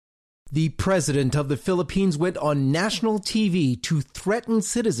The president of the Philippines went on national TV to threaten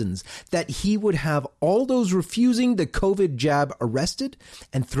citizens that he would have all those refusing the COVID jab arrested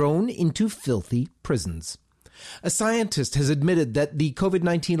and thrown into filthy prisons. A scientist has admitted that the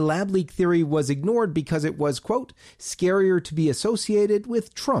COVID-19 lab leak theory was ignored because it was, quote, scarier to be associated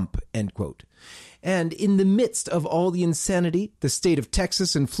with Trump, end quote. And in the midst of all the insanity, the state of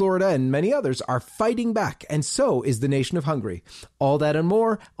Texas and Florida and many others are fighting back, and so is the nation of Hungary. All that and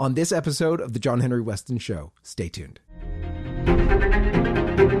more on this episode of the John Henry Weston Show. Stay tuned.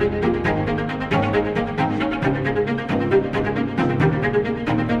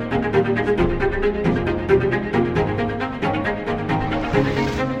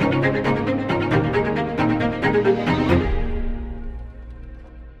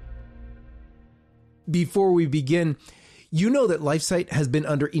 Before we begin, you know that LifeSite has been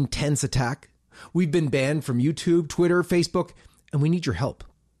under intense attack. We've been banned from YouTube, Twitter, Facebook, and we need your help.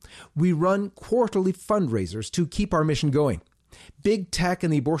 We run quarterly fundraisers to keep our mission going. Big tech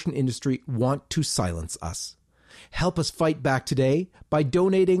and the abortion industry want to silence us. Help us fight back today by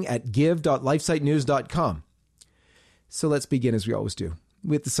donating at give.lifesitenews.com. So let's begin as we always do,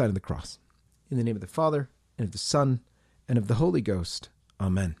 with the sign of the cross. In the name of the Father, and of the Son, and of the Holy Ghost.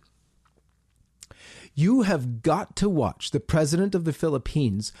 Amen. You have got to watch the president of the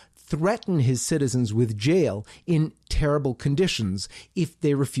Philippines threaten his citizens with jail in terrible conditions if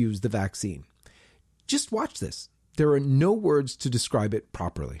they refuse the vaccine. Just watch this. There are no words to describe it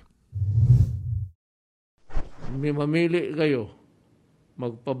properly. Mamili kayo.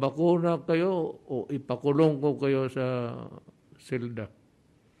 Magpabakuna kayo o ipakulong ko kayo sa silda.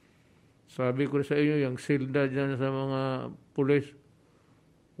 Sabi ko sa inyo, yung silda dyan sa mga pulis,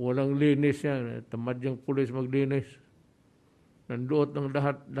 walang linis yan. Tamad yung pulis maglinis. Nandoon ng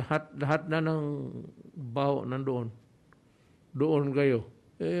lahat na ng baho nandoon. Doon kayo.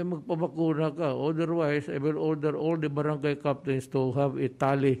 Magpabakuna ka. Otherwise, I will order all the barangay captains to have a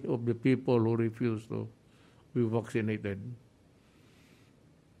tally of the people who refuse to be vaccinated.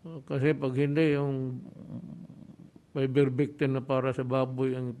 Kasi pag hindi, yung may berbiktin na para sa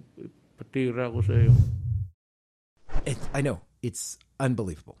baboy ang patira ko sa iyo. I know. It's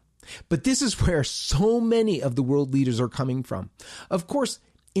unbelievable. But this is where so many of the world leaders are coming from. Of course,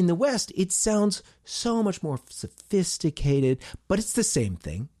 in the West, it sounds so much more sophisticated, but it's the same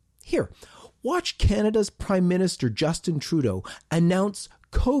thing. Here, watch Canada's Prime Minister Justin Trudeau announce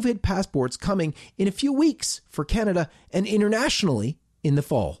COVID passports coming in a few weeks for Canada and internationally in the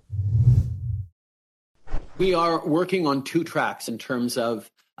fall. We are working on two tracks in terms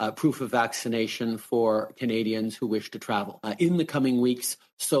of proof of vaccination for Canadians who wish to travel in the coming weeks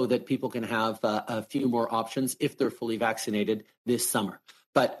so that people can have a few more options if they're fully vaccinated this summer.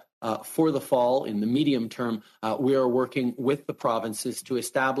 But for the fall, in the medium term, we are working with the provinces to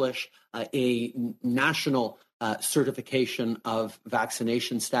establish a national certification of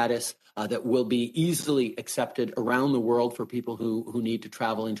vaccination status that will be easily accepted around the world for people who need to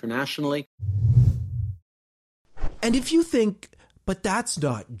travel internationally. And if you think, but that's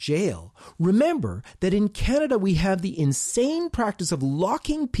not jail, remember that in Canada we have the insane practice of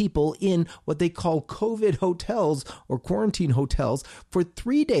locking people in what they call COVID hotels or quarantine hotels for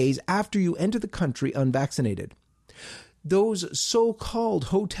 3 days after you enter the country unvaccinated. Those so-called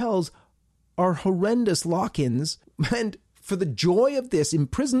hotels are horrendous lock-ins, and for the joy of this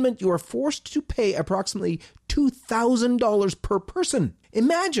imprisonment, you are forced to pay approximately $2,000 per person.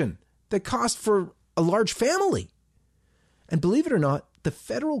 Imagine the cost for a large family. And believe it or not, the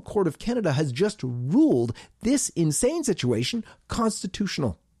Federal Court of Canada has just ruled this insane situation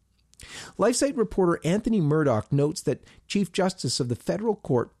constitutional. LifeSite reporter Anthony Murdoch notes that Chief Justice of the Federal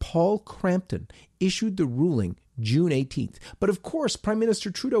Court, Paul Crampton, issued the ruling June 18th. But of course, Prime Minister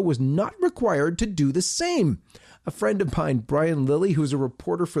Trudeau was not required to do the same. A friend of mine, Brian Lilly, who's a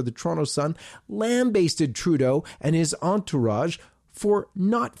reporter for the Toronto Sun, lambasted Trudeau and his entourage for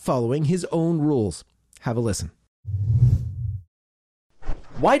not following his own rules. Have a listen.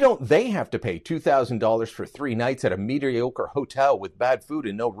 Why don't they have to pay $2,000 for 3 nights at a mediocre hotel with bad food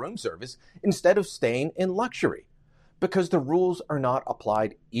and no room service instead of staying in luxury? Because the rules are not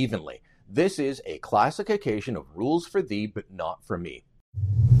applied evenly. This is a classic occasion of rules for thee, but not for me.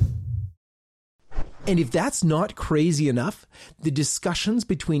 And if that's not crazy enough, the discussions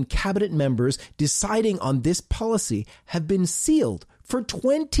between cabinet members deciding on this policy have been sealed for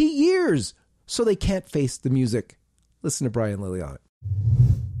 20 years, so they can't face the music. Listen to Brian Lilly on it.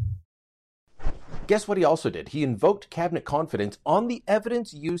 Guess what he also did? He invoked cabinet confidence on the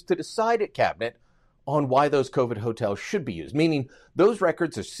evidence used to decide at cabinet on why those COVID hotels should be used, meaning those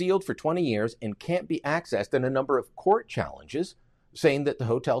records are sealed for 20 years and can't be accessed in a number of court challenges saying that the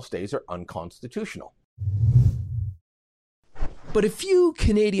hotel stays are unconstitutional. But a few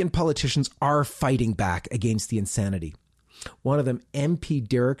Canadian politicians are fighting back against the insanity. One of them, MP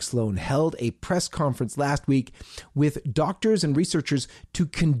Derek Sloan, held a press conference last week with doctors and researchers to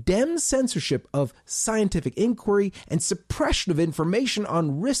condemn censorship of scientific inquiry and suppression of information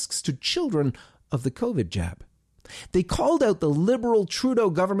on risks to children of the COVID jab. They called out the Liberal Trudeau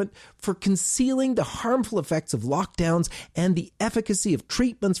government for concealing the harmful effects of lockdowns and the efficacy of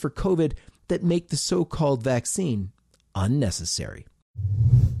treatments for COVID that make the so-called vaccine unnecessary.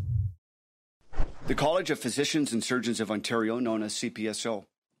 The College of Physicians and Surgeons of Ontario, known as CPSO,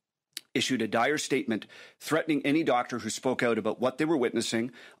 issued a dire statement threatening any doctor who spoke out about what they were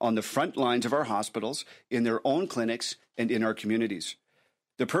witnessing on the front lines of our hospitals, in their own clinics, and in our communities.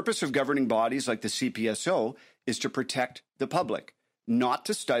 The purpose of governing bodies like the CPSO is to protect the public, not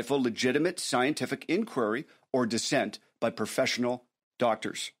to stifle legitimate scientific inquiry or dissent by professional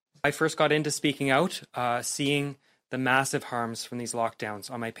doctors. I first got into speaking out, seeing the massive harms from these lockdowns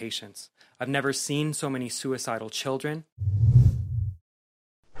on my patients. I've never seen so many suicidal children.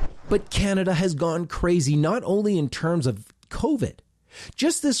 But Canada has gone crazy, not only in terms of COVID.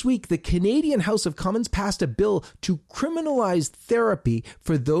 Just this week, the Canadian House of Commons passed a bill to criminalize therapy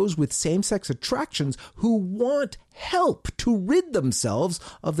for those with same-sex attractions who want help to rid themselves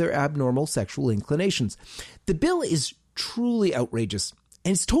of their abnormal sexual inclinations. The bill is truly outrageous.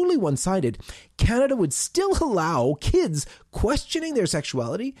 And it's totally one-sided. Canada would still allow kids questioning their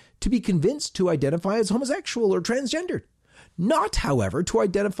sexuality to be convinced to identify as homosexual or transgendered, not, however, to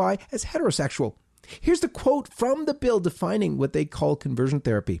identify as heterosexual. Here's the quote from the bill defining what they call conversion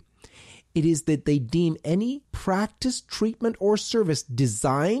therapy. It is that they deem any practice, treatment, or service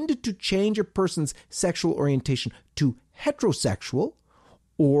designed to change a person's sexual orientation to heterosexual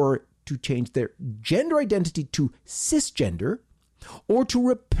or to change their gender identity to cisgender, or to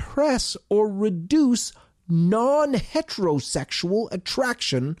repress or reduce non-heterosexual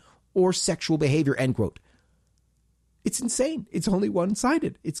attraction or sexual behavior, end quote. It's insane. It's only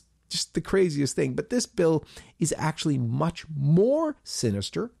one-sided. It's just the craziest thing. But this bill is actually much more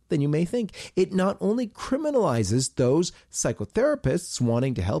sinister than you may think. It not only criminalizes those psychotherapists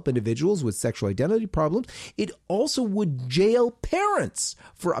wanting to help individuals with sexual identity problems, it also would jail parents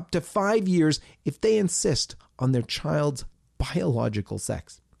for up to 5 years if they insist on their child's biological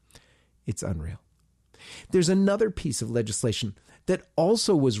sex. It's unreal. There's another piece of legislation that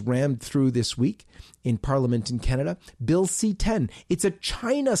also was rammed through this week in Parliament in Canada, Bill C-10. It's a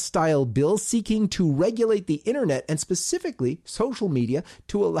China-style bill seeking to regulate the internet and specifically social media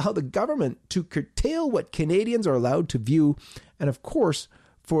to allow the government to curtail what Canadians are allowed to view. And of course,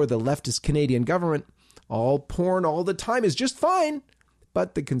 for the leftist Canadian government, all porn all the time is just fine.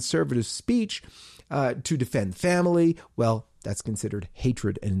 But the conservative speech to defend family, well, that's considered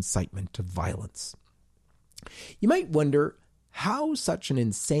hatred and incitement to violence. You might wonder how such an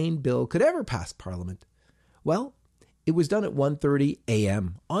insane bill could ever pass Parliament. Well, it was done at 1:30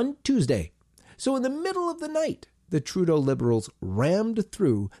 a.m. on Tuesday. So in the middle of the night, the Trudeau Liberals rammed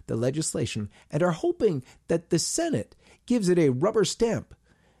through the legislation and are hoping that the Senate gives it a rubber stamp.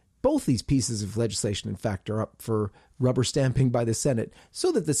 Both these pieces of legislation, in fact, are up for rubber stamping by the Senate,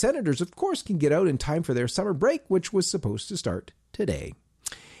 so that the senators, of course, can get out in time for their summer break, which was supposed to start today.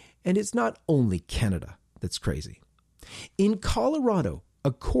 And it's not only Canada that's crazy. In Colorado, a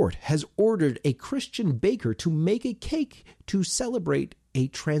court has ordered a Christian baker to make a cake to celebrate a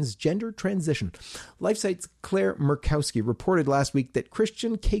transgender transition. LifeSite's Claire Murkowski reported last week that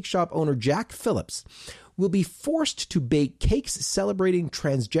Christian cake shop owner Jack Phillips will be forced to bake cakes celebrating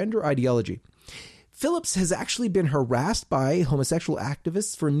transgender ideology. Phillips has actually been harassed by homosexual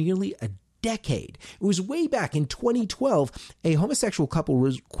activists for nearly a decade. It was way back in 2012, a homosexual couple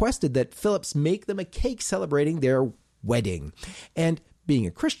requested that Phillips make them a cake celebrating their wedding. And being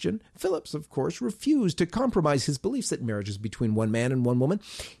a Christian, Phillips, of course, refused to compromise his beliefs that marriage is between one man and one woman.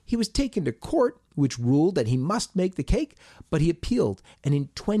 He was taken to court, which ruled that he must make the cake, but he appealed. And in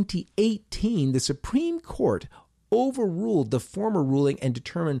 2018, the Supreme Court overruled the former ruling and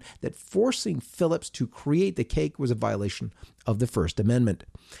determined that forcing Phillips to create the cake was a violation of the First Amendment.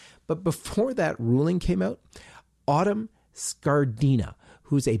 But before that ruling came out, Autumn Scardina,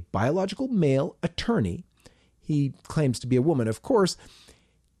 who's a biological male attorney, he claims to be a woman, of course,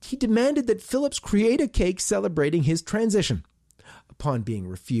 he demanded that Phillips create a cake celebrating his transition. Upon being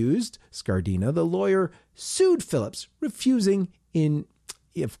refused, Scardina, the lawyer, sued Phillips, refusing to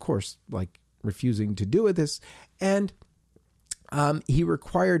do this. And he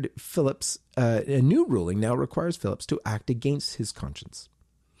required Phillips, a new ruling now requires Phillips to act against his conscience.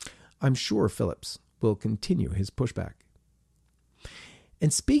 I'm sure Phillips will continue his pushback.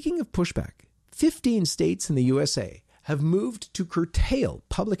 And speaking of pushback, 15 states in the USA have moved to curtail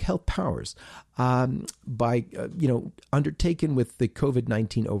public health powers undertaken with the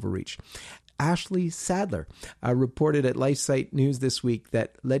COVID-19 overreach. Ashley Sadler reported at LifeSite News this week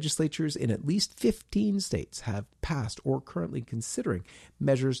that legislatures in at least 15 states have passed or currently considering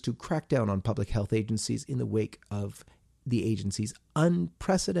measures to crack down on public health agencies in the wake of the agency's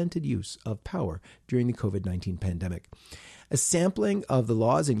unprecedented use of power during the COVID-19 pandemic. A sampling of the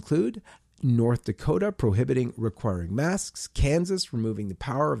laws include North Dakota prohibiting requiring masks, Kansas removing the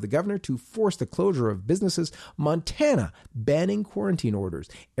power of the governor to force the closure of businesses, Montana banning quarantine orders,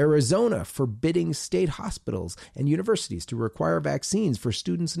 Arizona forbidding state hospitals and universities to require vaccines for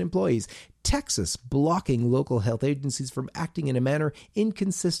students and employees, Texas blocking local health agencies from acting in a manner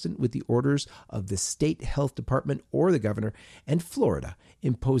inconsistent with the orders of the state health department or the governor, and Florida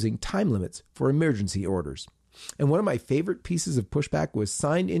imposing time limits for emergency orders. And one of my favorite pieces of pushback was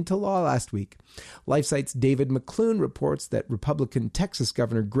signed into law last week. LifeSite's David McClune reports that Republican Texas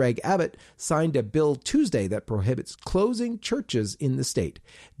Governor Greg Abbott signed a bill Tuesday that prohibits closing churches in the state,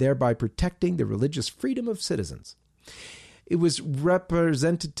 thereby protecting the religious freedom of citizens. It was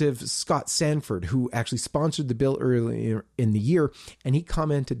Representative Scott Sanford who actually sponsored the bill earlier in the year, and he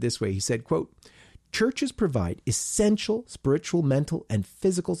commented this way. He said, quote, "Churches provide essential spiritual, mental, and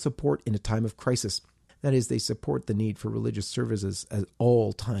physical support in a time of crisis. That is, they support the need for religious services at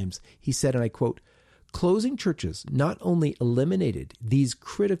all times." He said, and I quote, "Closing churches not only eliminated these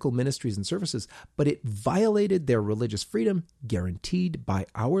critical ministries and services, but it violated their religious freedom guaranteed by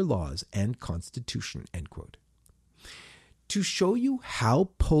our laws and Constitution," end quote. To show you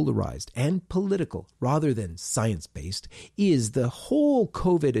how polarized and political, rather than science-based, is the whole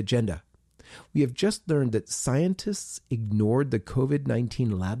COVID agenda, we have just learned that scientists ignored the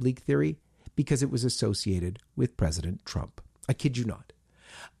COVID-19 lab leak theory because it was associated with President Trump. I kid you not.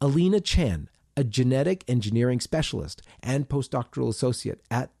 Alina Chan, a genetic engineering specialist and postdoctoral associate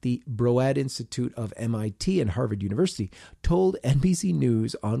at the Broad Institute of MIT and Harvard University, told NBC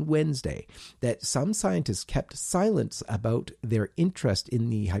News on Wednesday that some scientists kept silence about their interest in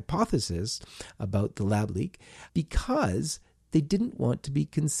the hypothesis about the lab leak because they didn't want to be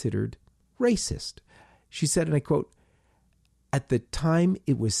considered racist. She said, and I quote, "At the time,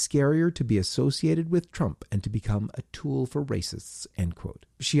 it was scarier to be associated with Trump and to become a tool for racists," end quote.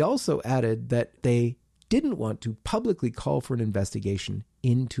 She also added that they didn't want to publicly call for an investigation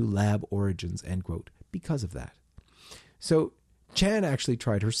into lab origins, end quote, because of that. So Chan actually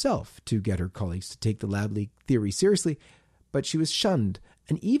tried herself to get her colleagues to take the lab leak theory seriously, but she was shunned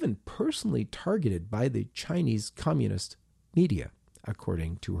and even personally targeted by the Chinese communist media,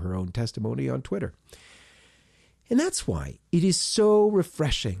 according to her own testimony on Twitter. And that's why it is so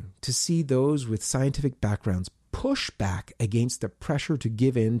refreshing to see those with scientific backgrounds push back against the pressure to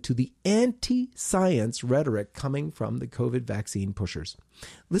give in to the anti-science rhetoric coming from the COVID vaccine pushers.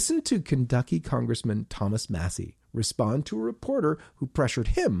 Listen to Kentucky Congressman Thomas Massey respond to a reporter who pressured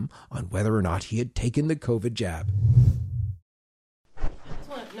him on whether or not he had taken the COVID jab.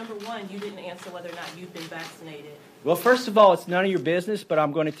 Number one, you didn't answer whether or not you've been vaccinated. Well, first of all, it's none of your business, but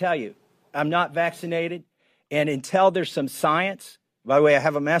I'm going to tell you. I'm not vaccinated. And until there's some science, by the way, I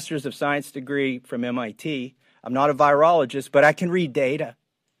have a master's of science degree from MIT. I'm not a virologist, but I can read data.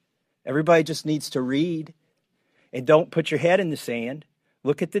 Everybody just needs to read. And don't put your head in the sand.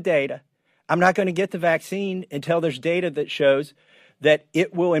 Look at the data. I'm not going to get the vaccine until there's data that shows that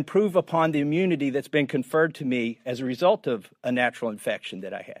it will improve upon the immunity that's been conferred to me as a result of a natural infection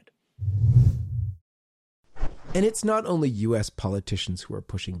that I had. And it's not only U.S. politicians who are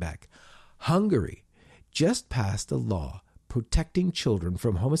pushing back. Hungary just passed a law protecting children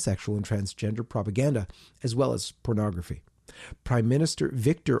from homosexual and transgender propaganda, as well as pornography. Prime Minister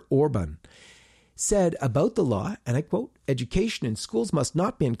Viktor Orban said about the law, and I quote, "Education in schools must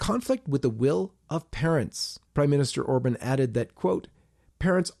not be in conflict with the will of parents." Prime Minister Orban added that, quote,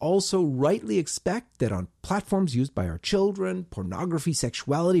 "Parents also rightly expect that on platforms used by our children, pornography,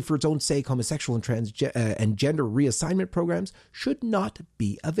 sexuality for its own sake, homosexual and gender reassignment programs should not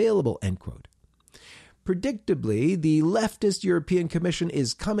be available," end quote. Predictably, the leftist European Commission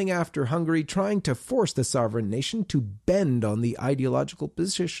is coming after Hungary, trying to force the sovereign nation to bend on the ideological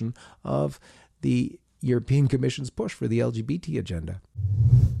position of the European Commission's push for the LGBT agenda.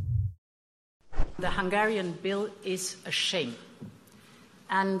 The Hungarian bill is a shame.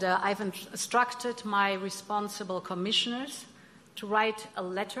 And I've instructed my responsible commissioners to write a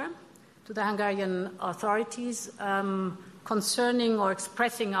letter to the Hungarian authorities concerning or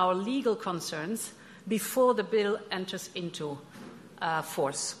expressing our legal concerns before the bill enters into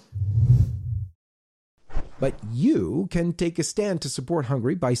force. But you can take a stand to support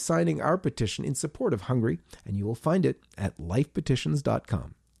Hungary by signing our petition in support of Hungary, and you will find it at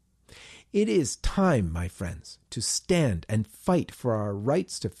lifepetitions.com. It is time, my friends, to stand and fight for our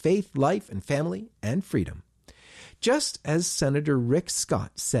rights to faith, life, and family, and freedom. Just as Senator Rick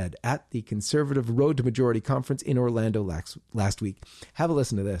Scott said at the Conservative Road to Majority Conference in Orlando last week. Have a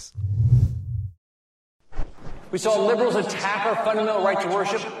listen to this. We saw liberals attack our fundamental right to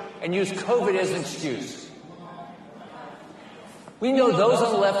worship and use COVID as an excuse. We know those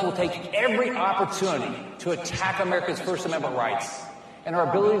on the left will take every opportunity to attack America's First Amendment rights and our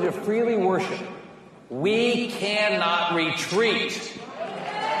ability to freely worship. We cannot retreat.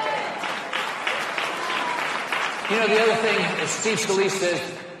 You know, the other thing, as Steve Scalise says,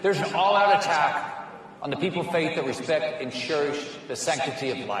 there's an all-out attack on the people of faith that respect and cherish the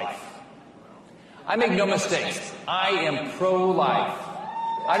sanctity of life. I make no mistakes. I am pro-life.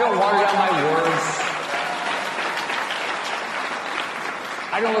 I don't water down my words.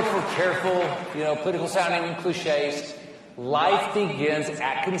 I don't look for careful, political sounding cliches. Life begins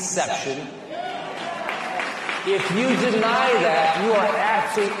at conception. If you deny that, you are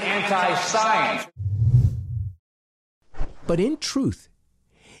absolutely anti-science. But in truth,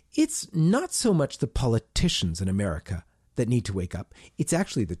 it's not so much the politicians in America that need to wake up. It's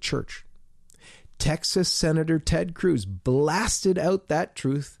actually the church. Texas Senator Ted Cruz blasted out that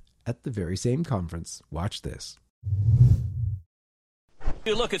truth at the very same conference. Watch this.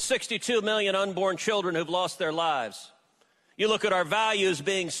 You look at 62 million unborn children who've lost their lives. You look at our values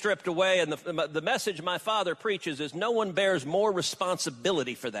being stripped away, and the message my father preaches is no one bears more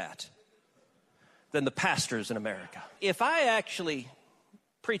responsibility for that than the pastors in America. If I actually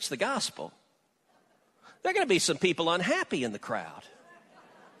preach the gospel, there are going to be some people unhappy in the crowd.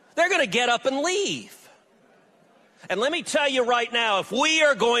 They're going to get up and leave. And let me tell you right now, if we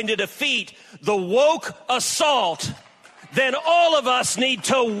are going to defeat the woke assault, then all of us need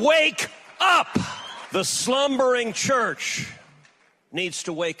to wake up. The slumbering church needs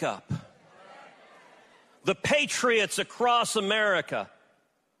to wake up. The patriots across America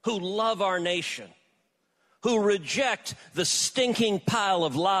who love our nation, who reject the stinking pile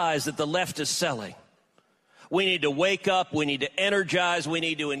of lies that the left is selling. We need to wake up, we need to energize, we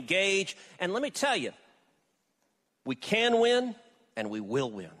need to engage. And let me tell you, we can win and we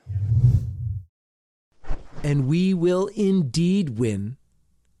will win. And we will indeed win,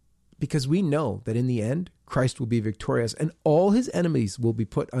 because we know that in the end, Christ will be victorious and all his enemies will be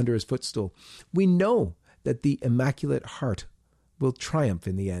put under his footstool. We know that the Immaculate Heart will triumph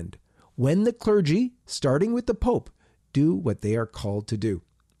in the end, when the clergy, starting with the Pope, do what they are called to do.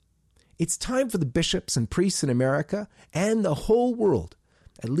 It's time for the bishops and priests in America and the whole world,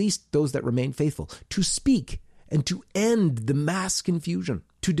 at least those that remain faithful, to speak and to end the mass confusion,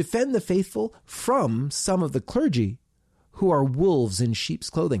 to defend the faithful from some of the clergy who are wolves in sheep's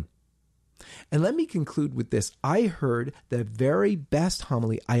clothing. And let me conclude with this. I heard the very best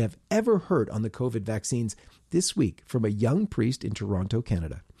homily I have ever heard on the COVID vaccines this week from a young priest in Toronto,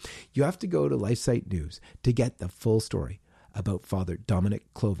 Canada. You have to go to LifeSite News to get the full story about Father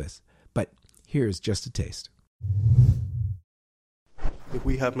Dominic Clovis. But here's just a taste. If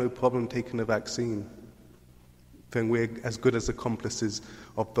we have no problem taking the vaccine, then we're as good as accomplices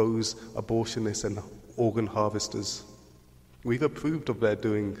of those abortionists and organ harvesters. We've approved of their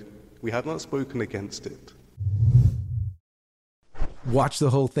doing. We have not spoken against it. Watch the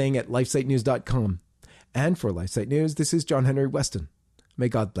whole thing at lifesitenews.com. And for LifeSite News, this is John Henry Weston. May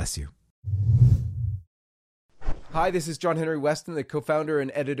God bless you. Hi, this is John Henry Weston, the co-founder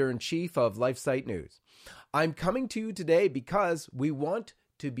and editor-in-chief of LifeSite News. I'm coming to you today because we want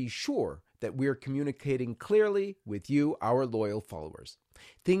to be sure that we're communicating clearly with you, our loyal followers.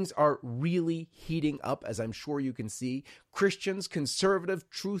 Things are really heating up, as I'm sure you can see. Christians, conservative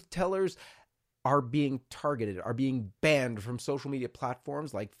truth tellers are being targeted, are being banned from social media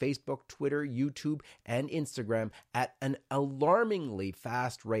platforms like Facebook, Twitter, YouTube, and Instagram at an alarmingly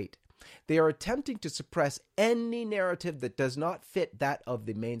fast rate. They are attempting to suppress any narrative that does not fit that of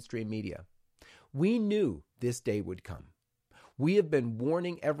the mainstream media. We knew this day would come. We have been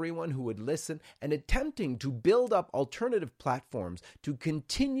warning everyone who would listen and attempting to build up alternative platforms to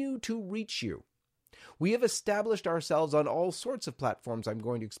continue to reach you. We have established ourselves on all sorts of platforms I'm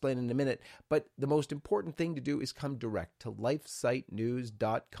going to explain in a minute, but the most important thing to do is come direct to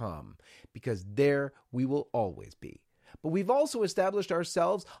lifesitenews.com, because there we will always be. But we've also established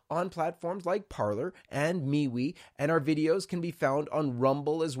ourselves on platforms like Parler and MeWe, and our videos can be found on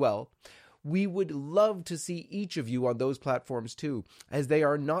Rumble as well. We would love to see each of you on those platforms too, as they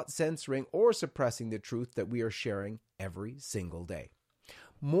are not censoring or suppressing the truth that we are sharing every single day.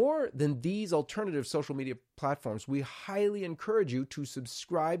 More than these alternative social media platforms, we highly encourage you to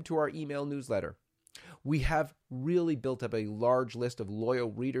subscribe to our email newsletter. We have really built up a large list of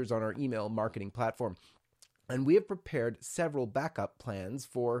loyal readers on our email marketing platform, and we have prepared several backup plans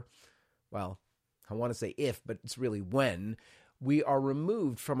for, well, I want to say if, but it's really when, we are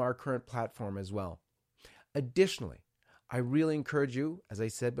removed from our current platform as well. Additionally, I really encourage you, as I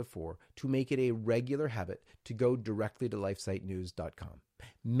said before, to make it a regular habit to go directly to lifesitenews.com.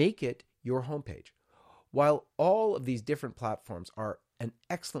 Make it your homepage. While all of these different platforms are an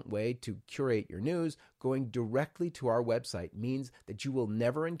excellent way to curate your news, going directly to our website means that you will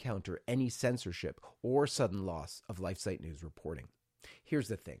never encounter any censorship or sudden loss of LifeSite News reporting. Here's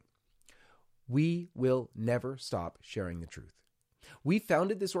the thing. We will never stop sharing the truth. We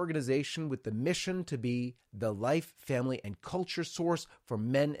founded this organization with the mission to be the life, family, and culture source for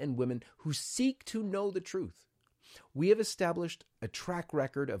men and women who seek to know the truth. We have established a track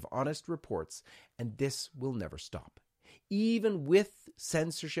record of honest reports, and this will never stop, even with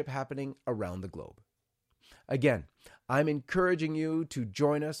censorship happening around the globe. Again, I'm encouraging you to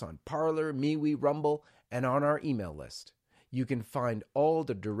join us on Parler, MeWe, Rumble, and on our email list. You can find all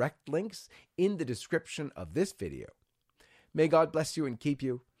the direct links in the description of this video. May God bless you and keep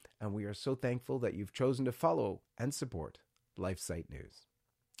you, and we are so thankful that you've chosen to follow and support LifeSite News.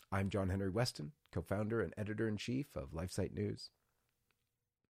 I'm John Henry Weston, co-founder and editor-in-chief of LifeSite News.